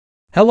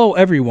Hello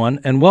everyone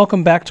and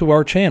welcome back to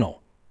our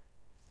channel.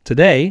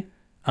 Today,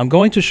 I'm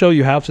going to show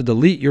you how to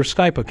delete your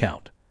Skype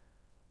account.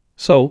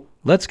 So,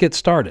 let's get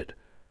started.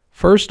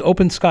 First,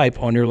 open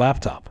Skype on your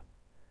laptop.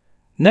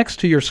 Next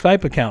to your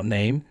Skype account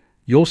name,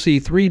 you'll see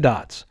three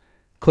dots.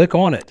 Click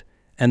on it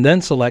and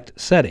then select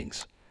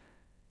Settings.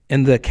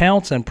 In the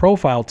Accounts and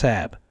Profile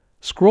tab,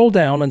 scroll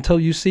down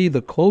until you see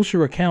the Close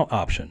Your Account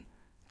option.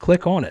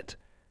 Click on it.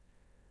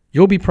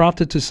 You'll be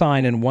prompted to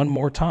sign in one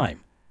more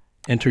time.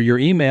 Enter your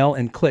email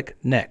and click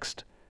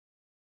Next.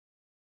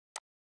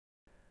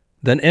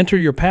 Then enter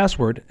your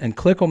password and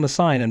click on the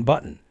Sign In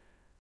button.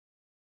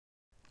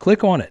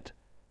 Click on it.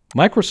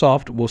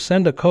 Microsoft will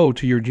send a code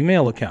to your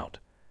Gmail account,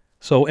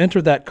 so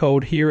enter that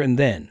code here and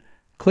then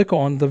click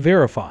on the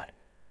Verify.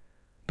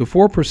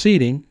 Before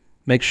proceeding,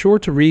 make sure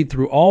to read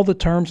through all the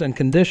terms and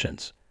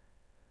conditions.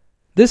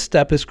 This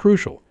step is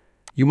crucial.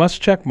 You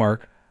must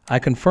checkmark I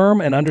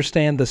confirm and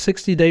understand the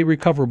 60-day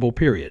recoverable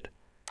period.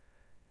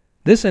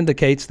 This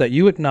indicates that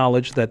you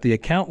acknowledge that the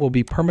account will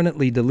be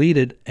permanently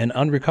deleted and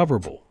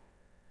unrecoverable.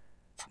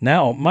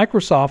 Now,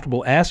 Microsoft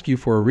will ask you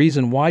for a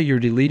reason why you're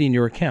deleting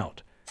your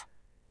account.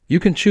 You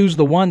can choose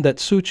the one that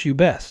suits you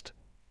best.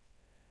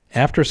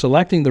 After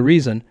selecting the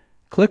reason,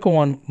 click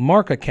on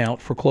Mark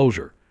Account for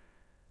Closure.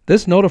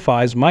 This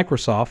notifies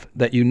Microsoft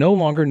that you no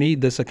longer need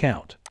this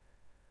account.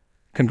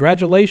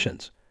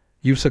 Congratulations!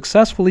 You've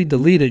successfully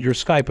deleted your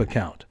Skype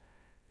account.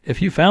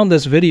 If you found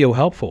this video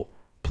helpful,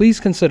 please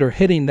consider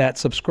hitting that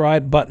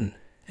subscribe button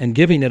and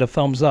giving it a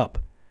thumbs up.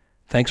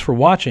 Thanks for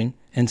watching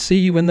and see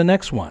you in the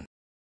next one.